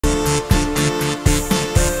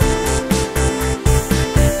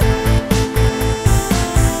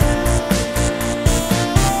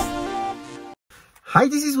Hi,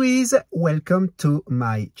 this is Wiz. Welcome to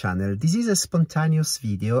my channel. This is a spontaneous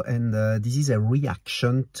video and this is a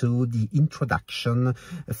reaction to the introduction,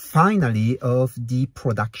 finally, of the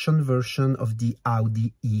production version of the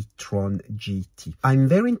Audi e-tron GT. I'm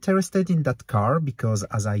very interested in that car because,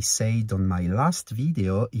 as I said on my last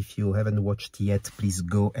video, if you haven't watched yet, please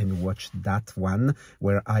go and watch that one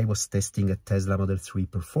where I was testing a Tesla Model 3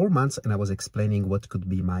 Performance and I was explaining what could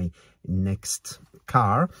be my next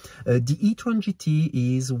car. The e-tron GT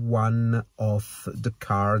is one of the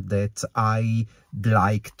car that I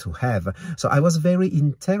like to have. So I was very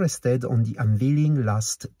interested on the unveiling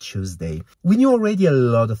last Tuesday. We knew already a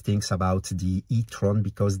lot of things about the e-tron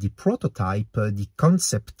because the prototype, the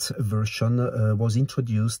concept version was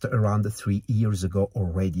introduced around 3 years ago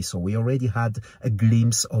already. So we already had a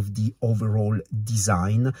glimpse of the overall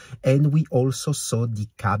design and we also saw the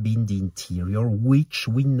cabin, the interior, which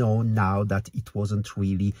we know now that it wasn't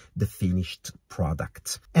really the finished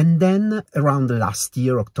product. And then around last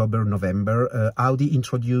year, October, November, Audi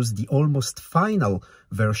introduced the almost final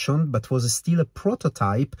version, but was still a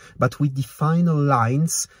prototype, but with the final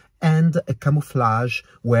lines and a camouflage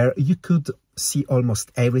where you could see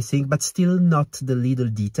almost everything, but still not the little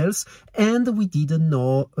details. And we didn't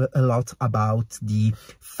know a lot about the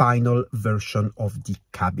final version of the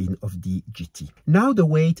cabin of the GT. Now the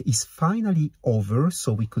wait is finally over,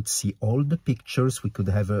 so we could see all the pictures. We could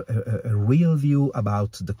have a real view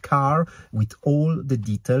about the car with all the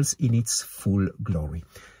details in its full glory.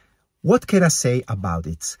 What can I say about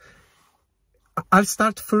it? I'll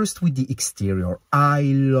start first with the exterior. I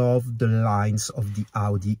love the lines of the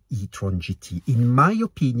Audi e-tron GT. In my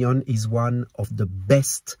opinion, is one of the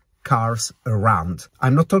best cars around.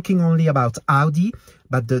 I'm not talking only about Audi,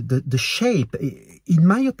 but the shape, in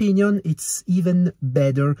my opinion, it's even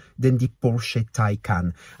better than the Porsche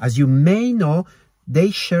Taycan. As you may know,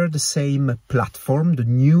 they share the same platform, the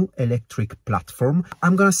new electric platform.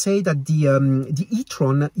 I'm gonna say that the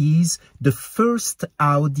e-tron is the first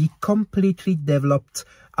Audi completely developed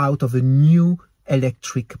out of a new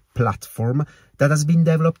electric platform that has been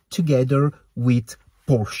developed together with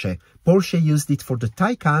Porsche. Porsche used it for the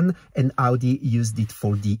Taycan and Audi used it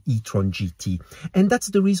for the e-tron GT. And that's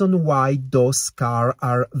the reason why those cars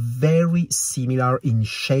are very similar in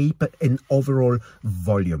shape and overall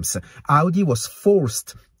volumes. Audi was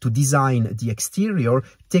forced to design the exterior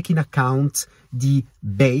taking account the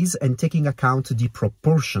base and taking account the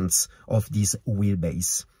proportions of this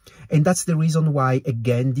wheelbase. And that's the reason why,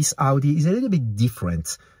 again, this Audi is a little bit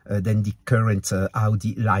different than the current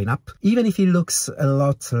Audi lineup. Even if it looks a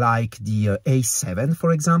lot like the A7,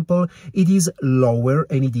 for example, it is lower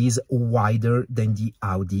and it is wider than the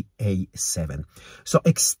Audi A7. So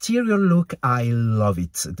exterior look, I love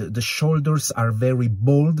it. The shoulders are very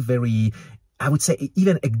bold, very, I would say,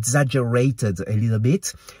 even exaggerated a little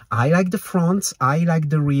bit. I like the front, I like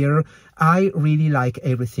the rear. I really like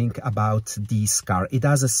everything about this car. It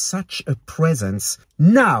has such a presence.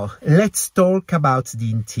 Now, let's talk about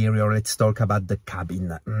the interior. Let's talk about the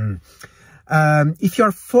cabin. If you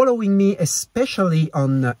are following me, especially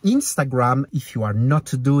on Instagram, if you are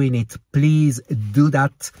not doing it, please do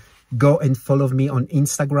that. Go and follow me on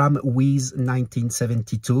Instagram,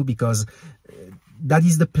 Wiz1972, because that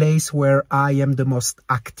is the place where I am the most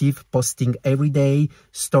active, posting every day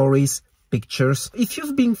stories, pictures. If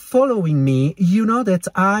you've been following me, you know that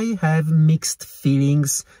I have mixed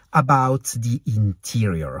feelings about the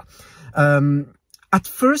interior. At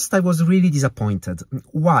first, I was really disappointed.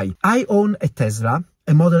 Why? I own a Tesla,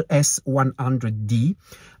 a Model S 100D.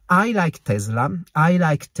 I like Tesla. I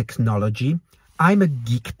like technology. I'm a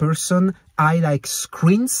geek person. I like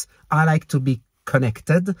screens. I like to be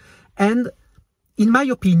connected. And in my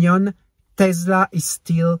opinion, Tesla is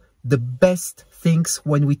still the best things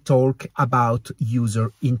when we talk about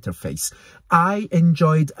user interface. I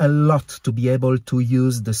enjoyed a lot to be able to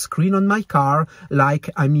use the screen on my car like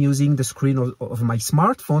I'm using the screen of my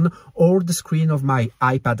smartphone or the screen of my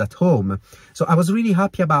iPad at home. So I was really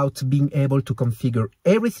happy about being able to configure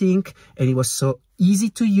everything, and it was so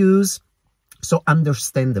easy to use, so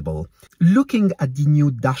understandable. Looking at the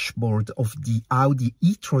new dashboard of the Audi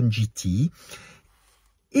e-tron GT,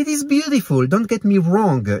 it is beautiful, don't get me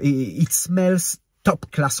wrong. It smells top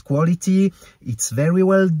class quality, it's very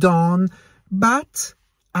well done, but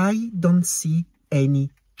I don't see any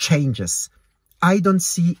changes. I don't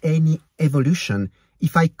see any evolution.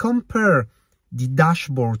 If I compare the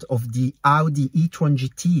dashboard of the Audi e-tron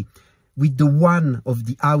GT with the one of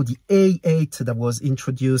the Audi A8 that was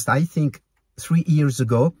introduced, I think, 3 years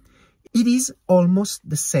ago, it is almost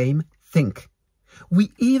the same thing.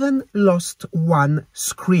 We even lost one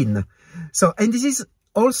screen. So, and this is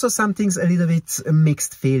also something's a little bit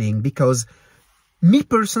mixed feeling, because me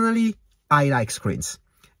personally, I like screens.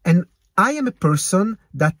 And I am a person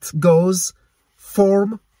that goes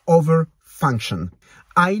form over function.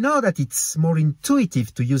 I know that it's more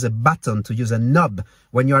intuitive to use a button, to use a knob.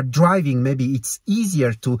 When you are driving, maybe it's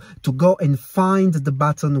easier to go and find the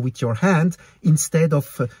button with your hand instead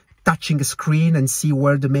of touching a screen and see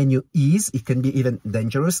where the menu is. It can be even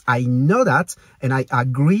dangerous. I know that, and I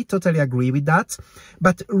agree, totally agree with that.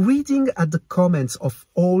 But reading at the comments of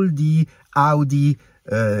all the Audi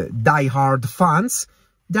die-hard fans,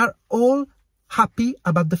 they're all happy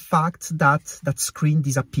about the fact that that screen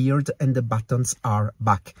disappeared and the buttons are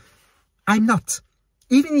back. I'm not.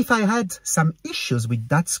 Even if I had some issues with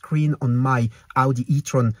that screen on my Audi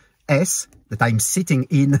e-tron S that I'm sitting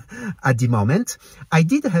in at the moment, I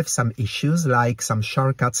did have some issues, like some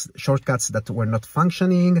shortcuts that were not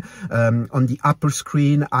functioning. On the upper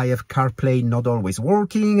screen, I have CarPlay not always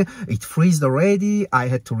working. It freezed already. I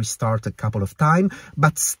had to restart a couple of times,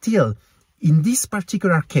 but still, in this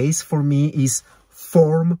particular case, for me, is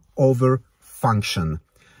form over function.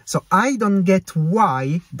 So I don't get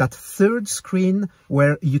why that third screen,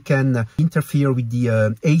 where you can interfere with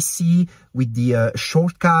the AC, with the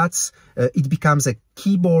shortcuts, it becomes a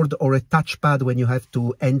keyboard or a touchpad when you have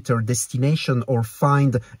to enter destination or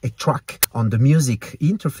find a track on the music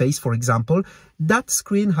interface, for example. That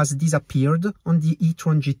screen has disappeared on the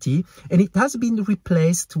e-tron GT, and it has been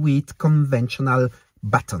replaced with conventional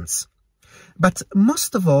buttons. But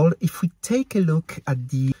most of all, if we take a look at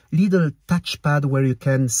the little touchpad where you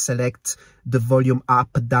can select the volume up,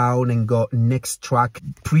 down, and go next track,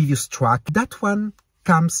 previous track, that one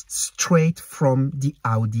comes straight from the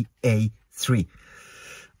Audi A3.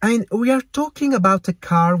 And we are talking about a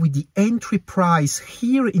car with the entry price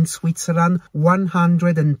here in Switzerland,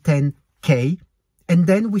 110K. And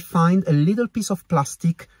then we find a little piece of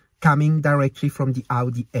plastic coming directly from the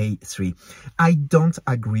Audi A3. I don't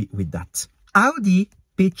agree with that. Audi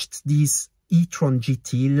pitched this e-tron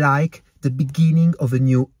GT like the beginning of a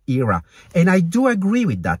new era. And I do agree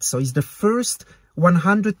with that. So it's the first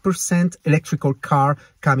 100% electrical car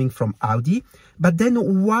coming from Audi. But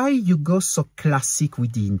then why you go so classic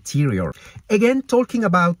with the interior? Again, talking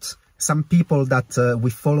about some people that we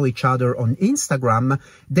follow each other on Instagram,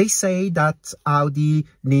 they say that Audi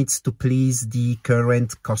needs to please the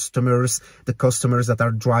current customers, the customers that are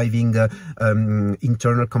driving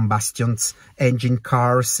internal combustion engine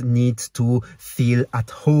cars need to feel at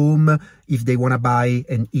home if they want to buy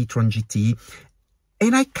an e-tron GT.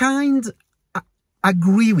 And I kind of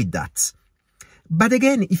agree with that. But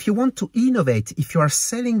again, if you want to innovate, if you are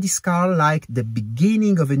selling this car like the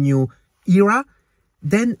beginning of a new era,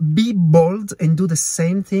 then be bold and do the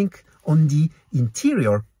same thing on the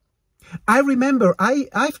interior. I remember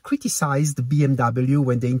I've criticized BMW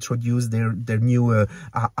when they introduced their new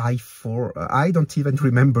i4. I don't even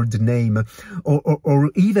remember the name, or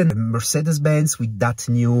even Mercedes-Benz with that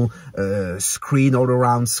new screen,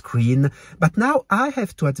 all-around screen. But now I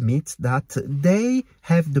have to admit that they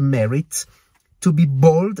have the merit to be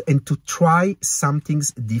bold and to try something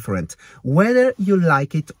different. Whether you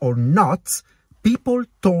like it or not, people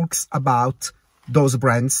talks about those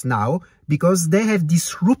brands now because they have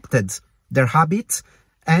disrupted their habits,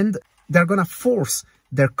 and they're gonna force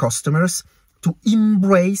their customers to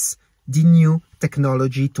embrace the new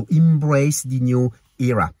technology, to embrace the new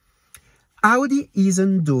era. Audi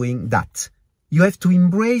isn't doing that. You have to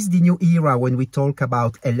embrace the new era when we talk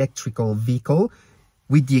about electrical vehicle,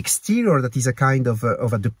 with the exterior that is a kind of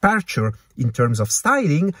a departure in terms of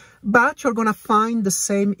styling, but you're gonna find the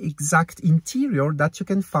same exact interior that you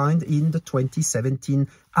can find in the 2017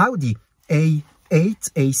 Audi A8,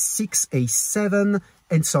 A6, A7,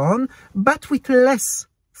 and so on, but with less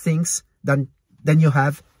things than you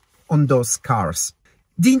have on those cars.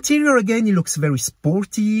 The interior, again, it looks very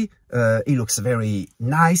sporty, it looks very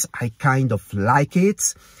nice, I kind of like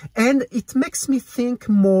it, and it makes me think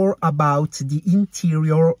more about the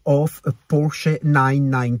interior of a Porsche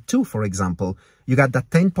 992, for example. You got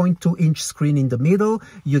that 10.2-inch screen in the middle,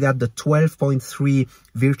 you got the 12.3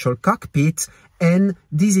 virtual cockpit, and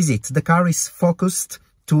this is it. The car is focused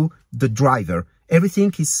to the driver.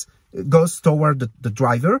 Everything goes toward the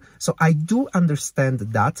driver, so I do understand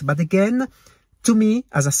that, but again, to me,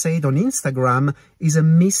 as I said on Instagram, is a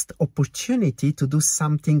missed opportunity to do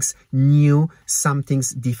something new, something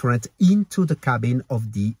different into the cabin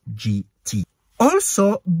of the GT.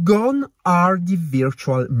 Also, gone are the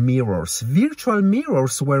virtual mirrors. Virtual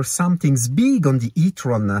mirrors were something big on the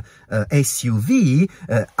e-tron SUV.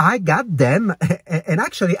 I got them, and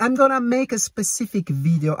actually I'm gonna make a specific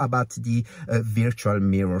video about the virtual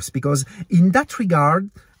mirrors, because in that regard,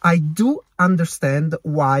 I do understand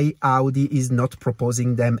why Audi is not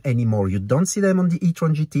proposing them anymore. You don't see them on the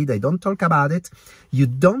e-tron GT, they don't talk about it. You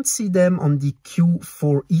don't see them on the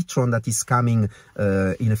Q4 e-tron that is coming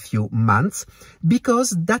in a few months,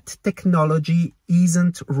 because that technology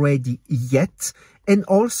isn't ready yet. And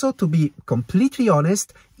also, to be completely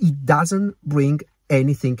honest, it doesn't bring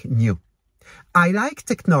anything new. I like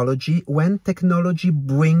technology when technology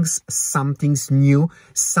brings something new,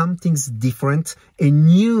 something different, a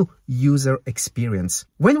new user experience.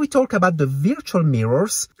 When we talk about the virtual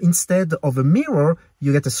mirrors, instead of a mirror,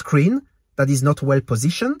 you get a screen that is not well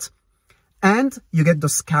positioned, and you get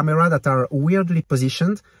those cameras that are weirdly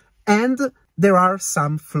positioned, and there are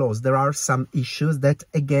some flaws, there are some issues that,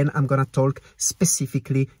 again, I'm gonna talk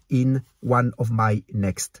specifically in one of my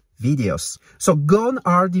next videos. So gone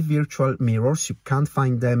are the virtual mirrors. You can't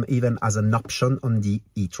find them even as an option on the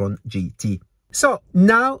e-tron GT. So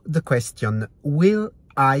now the question, will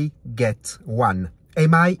I get one?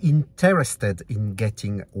 Am I interested in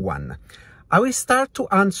getting one? I will start to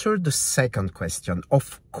answer the second question.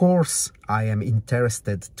 Of course, I am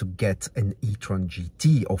interested to get an e-tron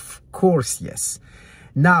GT. Of course, yes.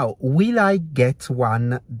 Now, will I get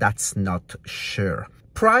one? That's not sure.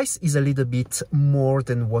 Price is a little bit more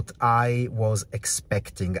than what I was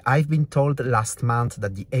expecting. I've been told last month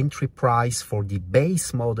that the entry price for the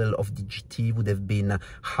base model of the GT would have been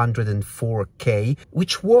 104K,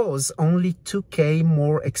 which was only 2K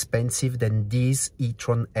more expensive than this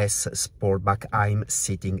e-tron S Sportback I'm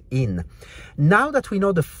sitting in. Now that we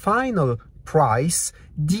know the final price,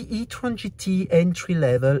 the e-tron GT entry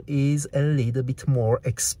level is a little bit more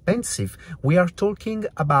expensive. We are talking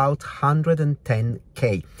about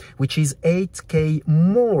 110K, which is 8K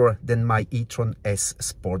more than my e-tron S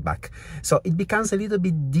Sportback. So it becomes a little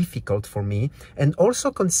bit difficult for me. And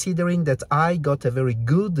also considering that I got a very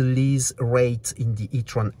good lease rate in the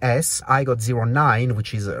e-tron S, I got 0.9,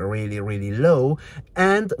 which is really, really low.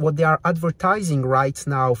 And what they are advertising right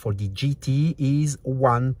now for the GT is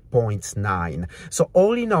 1.9. So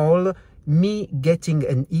all in all, me getting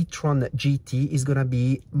an e-tron GT is gonna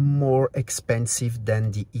be more expensive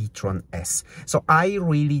than the e-tron S. So I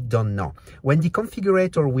really don't know. When the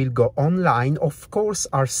configurator will go online, of course,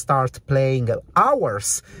 I'll start playing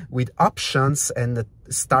hours with options and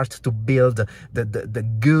start to build the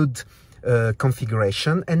good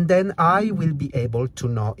configuration, and then I will be able to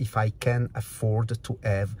know if I can afford to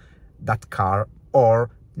have that car or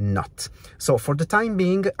not. So for the time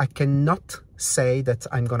being, I cannot say that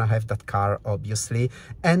I'm gonna have that car, obviously.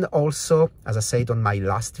 And also, as I said on my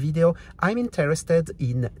last video, I'm interested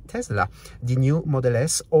in Tesla, the new Model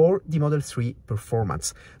S or the Model 3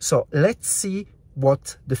 Performance. So let's see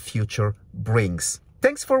what the future brings.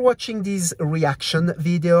 Thanks for watching this reaction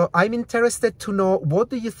video. I'm interested to know, what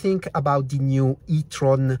do you think about the new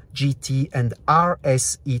e-tron GT and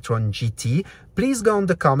RS e-tron GT? Please go on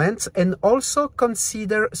the comments, and also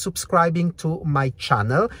consider subscribing to my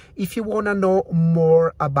channel if you want to know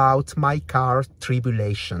more about my car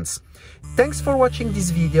tribulations. Thanks for watching this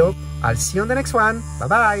video. I'll see you on the next one. Bye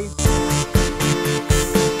bye.